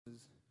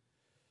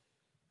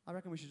I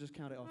reckon we should just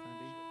count it off,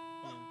 Andy.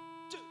 One,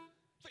 2,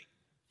 3,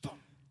 4.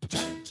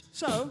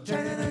 So,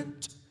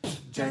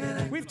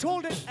 we've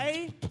called it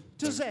A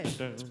to Z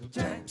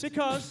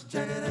because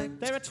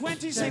there are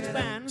 26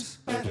 bands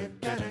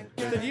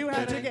that you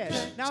have to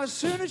get. Now, as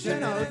soon as you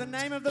know the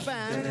name of the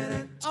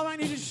band, I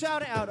want you to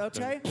shout it out,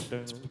 okay?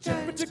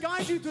 But to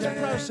guide you through the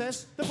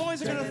process, the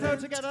boys are going to throw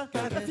together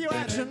a few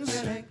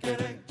actions.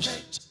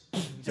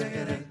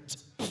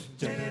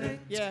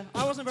 Yeah,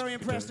 I wasn't very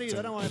impressed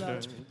either, don't worry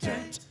about it.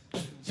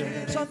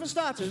 So for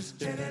starters,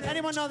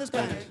 anyone know this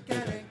band?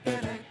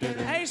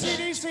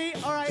 AC/DC,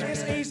 all right,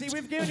 it's easy.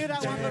 We've given you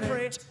that one for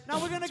free. Now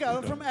we're going to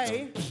go from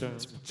A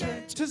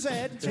to Z,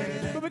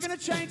 but we're going to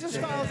change the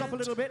styles up a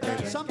little bit.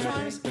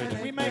 Sometimes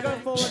we may go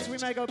forwards, we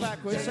may go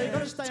backwards, so you've got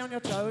to stay on your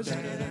toes.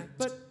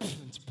 But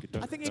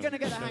I think you're going to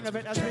get the hang of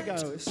it as we go.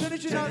 As soon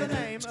as you know the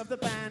name of the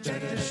band,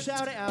 just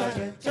shout it out.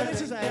 So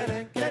this is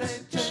A.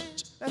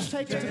 Let's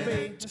take it to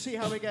B and see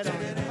how we get on.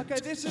 Okay,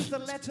 this is the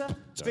letter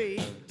B.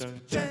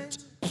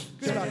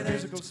 Good luck,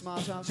 musical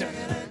smart ass.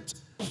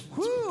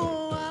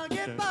 Whoo, I'll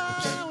get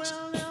by with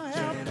a little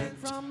help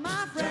from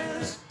my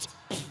friends.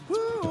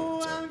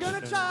 Whoo, I'm gonna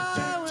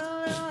try with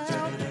a little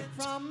help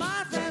from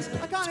my friends.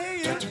 I can't hear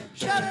you.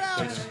 Shout it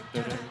out.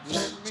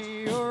 Send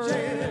me your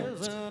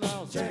ears and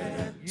I'll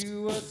sing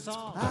you a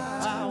song.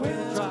 I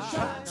will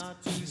try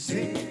not to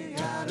sing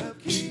out of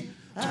key,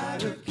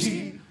 out of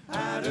key,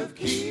 out of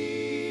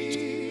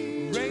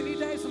key. Rainy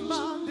days and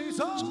Mondays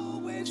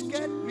always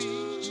get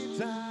me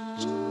down.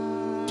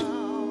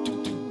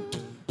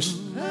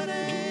 Her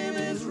name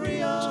is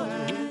Rio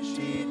and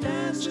she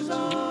dances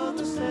on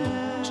the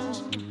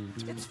sand.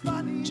 It's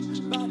funny,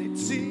 but it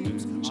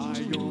seems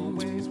I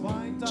always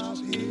wind up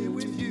here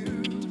with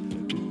you.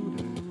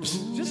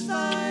 Just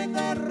like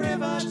that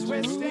river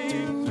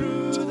twisting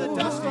through the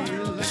dusty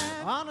land.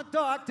 On the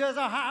dark there's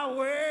a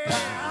highway,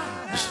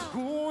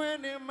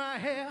 wind in my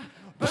hair.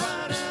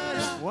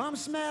 Warm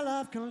smell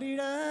of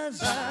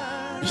colitas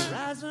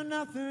rising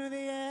up through the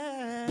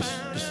air.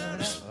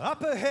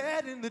 Up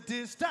ahead in the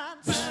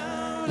distance,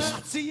 I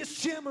see a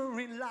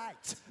shimmering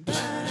light.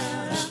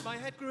 My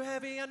head grew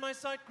heavy and my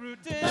sight grew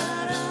dim.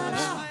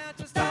 I had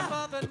to stop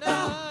for the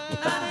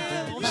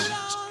night. You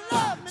don't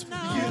love me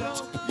now.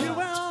 You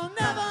will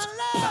never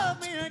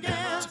love me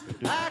again.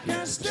 I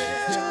can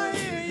still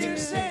hear you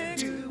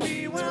sing.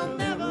 We will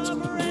never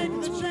break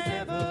the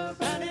chain.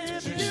 And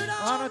if you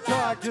don't On the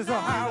dark there's a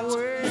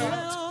highway.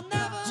 you'll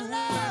never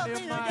love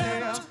me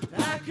again.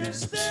 I can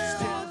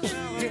still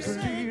hear you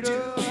sing.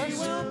 We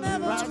will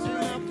never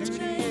break the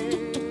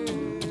chain.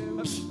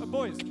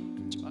 Boys,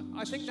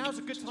 I think now's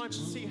a good time to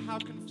see how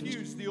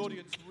confused the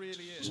audience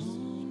really is.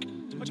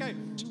 Okay,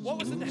 what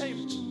was the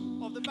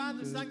name of the band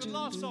that sang the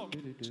last song?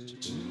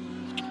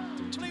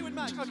 Fleetwood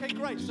Mac. Okay,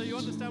 great. So you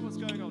understand what's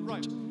going on.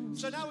 Right.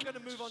 So now we're going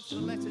to move on to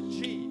the letter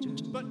G.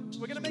 But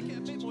we're going to make it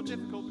a bit more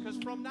difficult because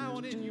from now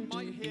on in, you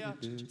might hear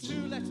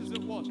two letters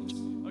at once.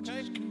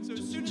 Okay? So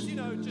as soon as you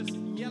know, just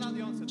yell out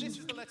the answer. This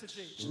is the letter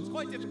G. It's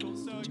quite difficult,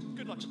 so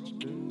good luck,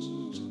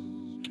 everyone.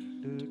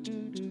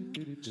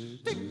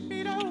 Take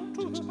me down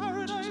to the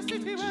paradise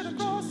city where the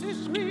grass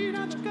is green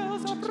and the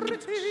girls are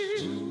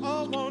pretty.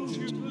 Oh, won't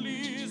you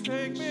please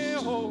take me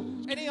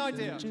home? Any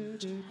idea?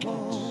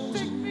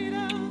 Take me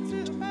down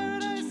to the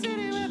paradise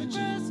city where the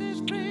grass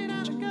is green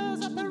and the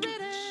girls are pretty.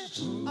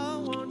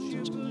 Oh, won't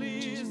you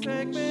please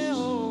take me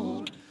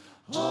home?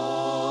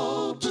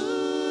 Oh,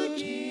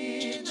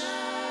 boogie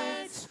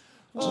nights.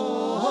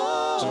 Oh,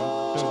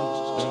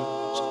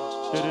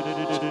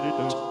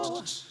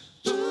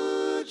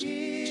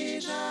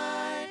 boogie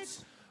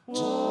nights.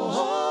 Oh,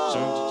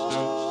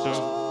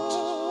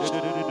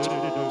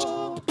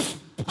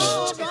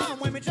 gone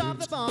when we drop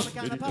the bomb. I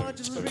can't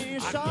apologize for being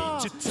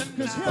sharp.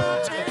 Cause here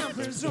I am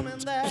presuming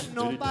that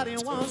nobody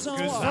wants a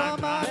war.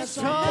 Somebody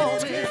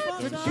told me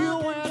that you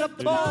had a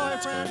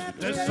boyfriend.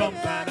 There's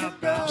something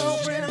about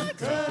girlfriend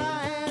that I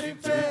had in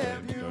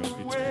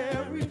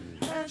February,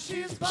 and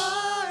she's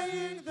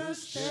buying the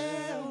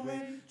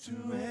stairway to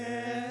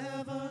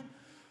heaven.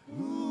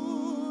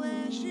 Ooh,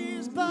 and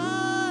she's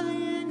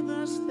buying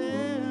the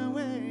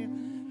stairway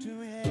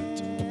to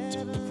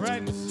heaven.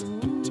 Friends,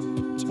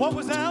 what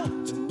was that?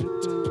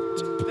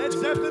 Led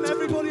Zeppelin,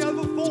 everybody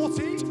over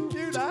 40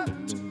 knew that.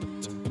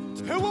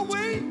 Who are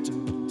we?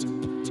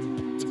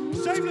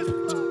 Shameless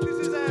plug, this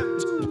is them.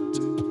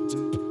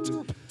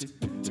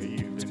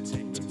 You can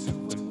take me to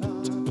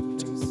another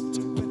place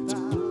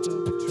without a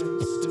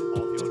trace of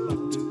your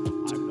love.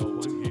 I'm no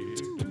one here,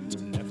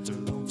 left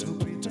alone to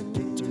breathe a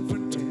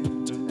different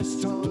air. A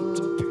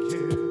stronger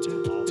kid,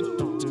 all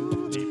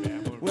alone, leave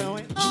memory. Well,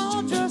 we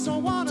all just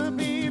wanna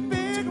be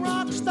big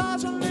rock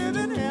stars and live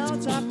in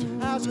hilltop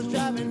houses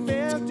driving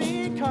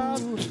 50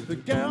 cars. The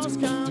girls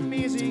come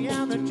easy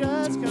and the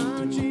drugs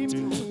come cheap.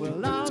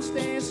 We'll all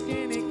stay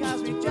skinny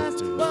cause we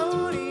just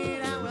won't eat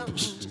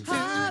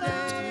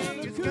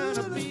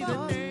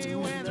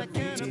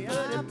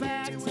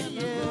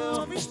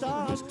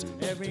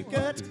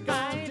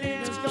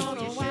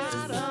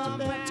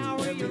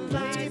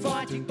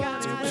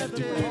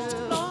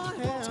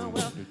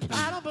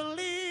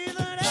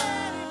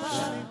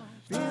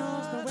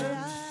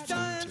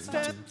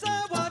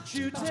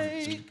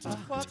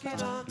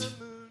walking on the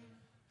moon.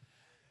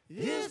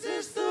 Is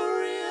this the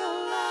real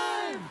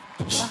life?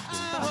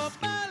 I hope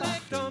my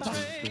leg don't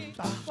break.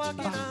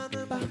 Walking on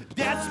the moon.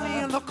 That's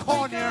me in the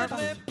corner.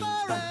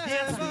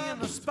 That's me in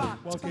the spot.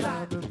 Walking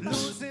on the moon.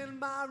 Losing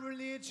my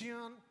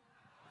religion.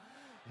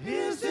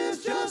 Is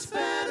this just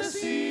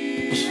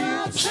fantasy?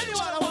 I'll tell you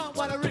what I want,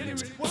 what I really,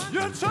 really want.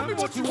 You tell me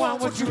what you want,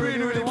 what you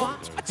really, really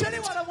want. I tell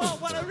you what I want,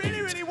 what I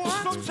really, really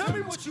want. So tell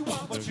me what you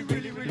want, what you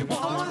really, really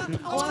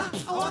want. I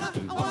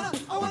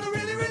wanna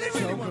really, really,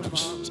 really want.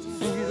 See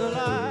the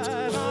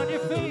light on your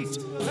face,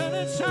 let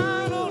it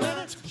shine, oh let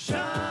it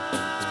shine.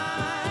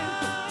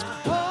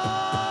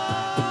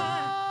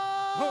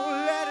 Oh,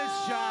 let it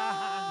shine,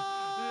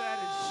 let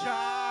it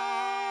shine.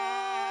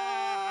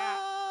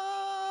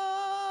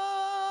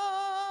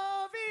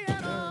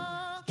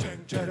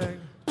 Ching,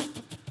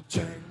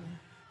 ching,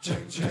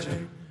 ching, ching,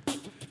 ching.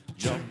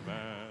 Young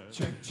man,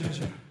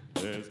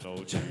 there's no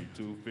need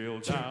to feel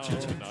down. I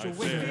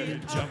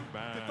said, young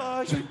man,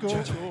 Before you go,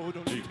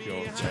 don't leave pick me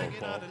yourself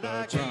hanging off out the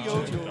like a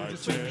yo-yo. ground. I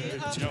Just wake me said,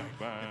 up young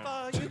man,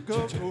 before you go.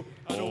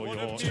 I don't oh,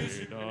 wanna you're miss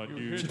in you a when you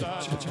new hit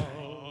time.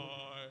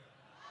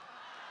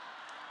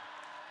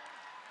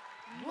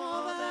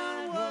 More than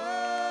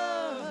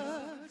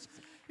words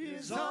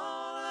is all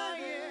I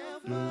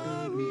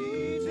ever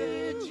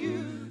needed you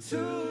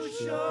to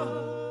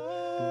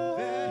show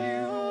that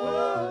you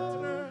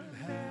wouldn't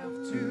have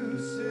to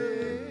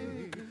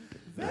say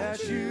that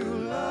you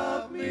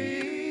love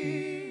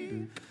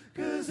me,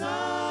 'cause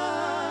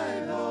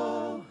I've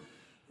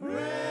already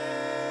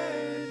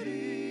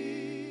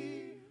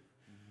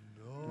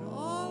known.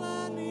 All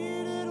I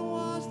needed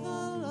was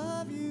the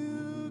love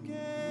you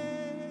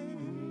gave.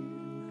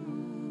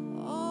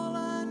 All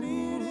I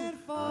needed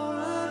for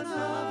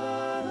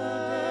another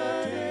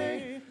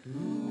day,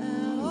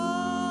 and all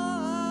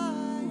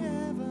I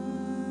ever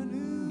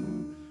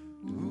knew.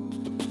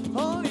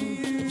 Only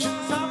you.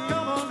 Stop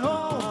coming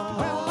home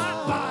when my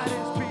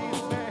body's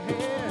beating my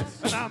head,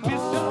 and I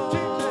miss your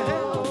tinted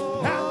hair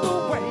and the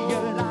way you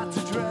like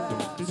to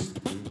dress.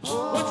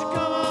 Won't you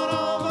come on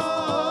over?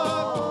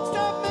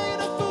 Stop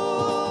making a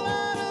fool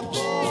out of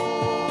me.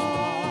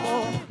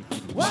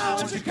 Why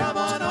won't you come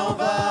on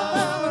over?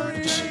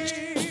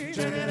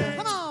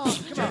 Come on,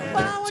 come on.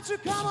 Why won't you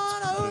come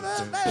on over,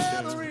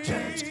 Valerie?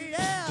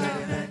 Yeah.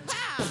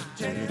 Ha!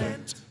 Get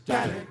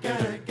it,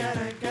 get it, get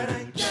it, get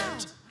it, yeah.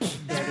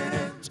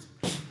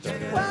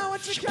 Why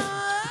won't you come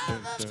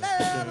over,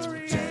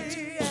 Valerie?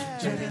 Yeah.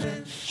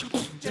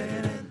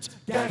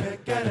 Get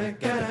it, get it,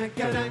 get it.